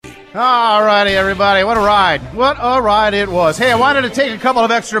All righty, everybody. What a ride. What a ride it was. Hey, I wanted to take a couple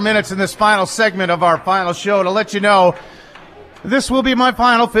of extra minutes in this final segment of our final show to let you know this will be my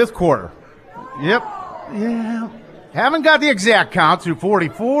final fifth quarter. Yep. Yeah. Haven't got the exact count through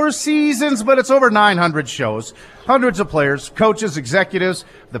 44 seasons, but it's over 900 shows. Hundreds of players, coaches, executives,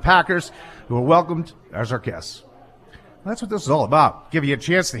 the Packers, who are welcomed as our guests. That's what this is all about. Give you a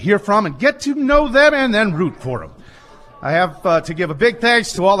chance to hear from and get to know them and then root for them. I have to give a big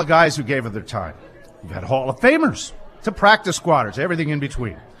thanks to all the guys who gave of their time. We've had Hall of Famers to practice squatters, everything in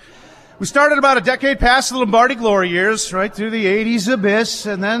between. We started about a decade past the Lombardi glory years, right through the 80s abyss,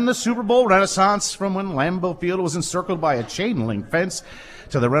 and then the Super Bowl renaissance from when Lambeau Field was encircled by a chain link fence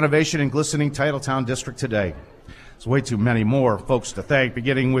to the renovation in glistening Titletown District today. There's way too many more folks to thank,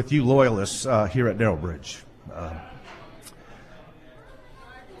 beginning with you loyalists here at Narrow Bridge.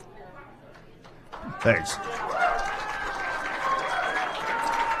 Thanks.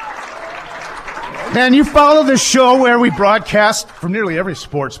 And you follow the show where we broadcast from nearly every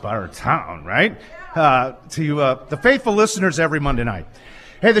sports bar in town, right? To the faithful listeners every Monday night.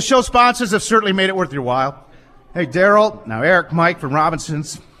 Hey, the show sponsors have certainly made it worth your while. Hey, Daryl, now Eric, Mike from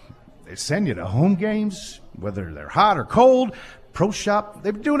Robinson's, they send you to home games, whether they're hot or cold. Pro Shop,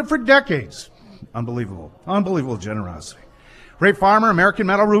 they've been doing it for decades. Unbelievable. Unbelievable generosity. Ray Farmer, American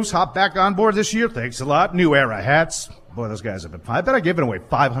Metal Roofs, hop back on board this year. Thanks a lot. New Era hats. Boy, those guys have been fine. I bet I've given away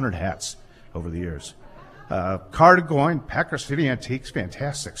 500 hats over the years. Cardigoin, Packer City Antiques,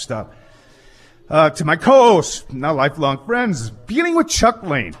 fantastic stuff. To my co-host, now lifelong friends, beginning with Chuck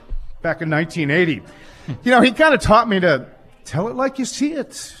Lane back in 1980. You know, he kind of taught me to tell it like you see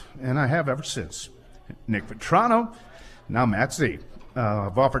it, and I have ever since. Nick Vetrano, now Matt Z.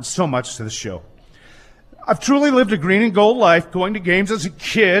 I've offered so much to the show. I've truly lived a green and gold life, going to games as a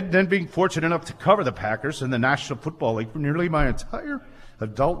kid, then being fortunate enough to cover the Packers in the National Football League for nearly my entire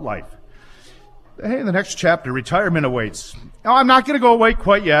adult life. Hey, in the next chapter, retirement awaits. Now, I'm not going to go away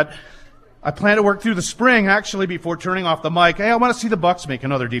quite yet. I plan to work through the spring, actually, before turning off the mic. Hey, I want to see the Bucs make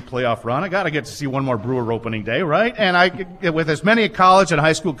another deep playoff run. I got to get to see one more Brewer opening day, right? And with as many college and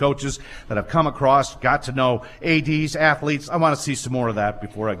high school coaches that I've come across, got to know ADs, athletes, I want to see some more of that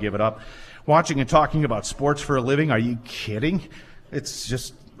before I give it up. Watching and talking about sports for a living, are you kidding?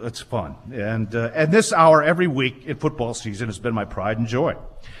 It's fun. And this hour every week in football season has been my pride and joy.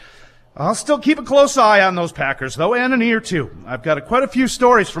 I'll still keep a close eye on those Packers, though, and an ear, too. I've got quite a few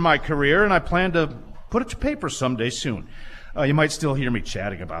stories from my career, and I plan to put it to paper someday soon. You might still hear me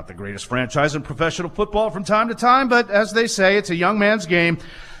chatting about the greatest franchise in professional football from time to time, but as they say, it's a young man's game.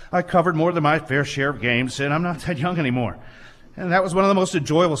 I covered more than my fair share of games, and I'm not that young anymore. And that was one of the most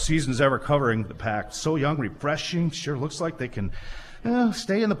enjoyable seasons ever covering the Pack. So young, refreshing, sure looks like they can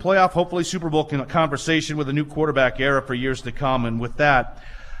stay in the playoff, hopefully Super Bowl conversation with a new quarterback era for years to come. And with that,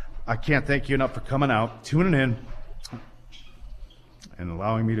 I can't thank you enough for coming out, tuning in, and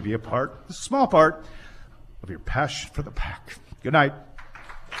allowing me to be a small part of your passion for the Pack. Good night.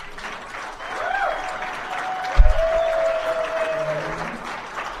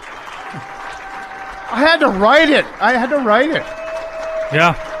 I had to write it.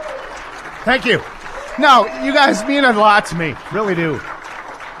 Yeah. Thank you. No, you guys mean a lot to me. Really do.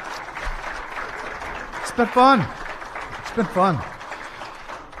 It's been fun.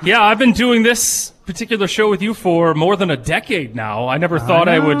 Yeah, I've been doing this particular show with you for more than a decade now. I never thought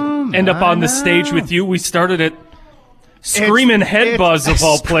I would end up on the stage with you. We started at Screamin' Head Buzz, of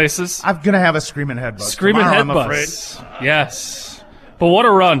all places. I'm going to have a Screamin' Head Buzz Screamin' tomorrow, Head I'm Buzz. afraid. Yes. But what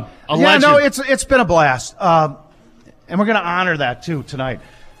a run. A legend. No, it's been a blast. And we're going to honor that, too, tonight.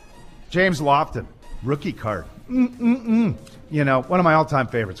 James Lofton, rookie card. You know, one of my all-time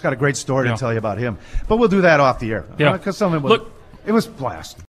favorites. Got a great story to tell you about him. But we'll do that off the air. Yeah. Because it was a blast.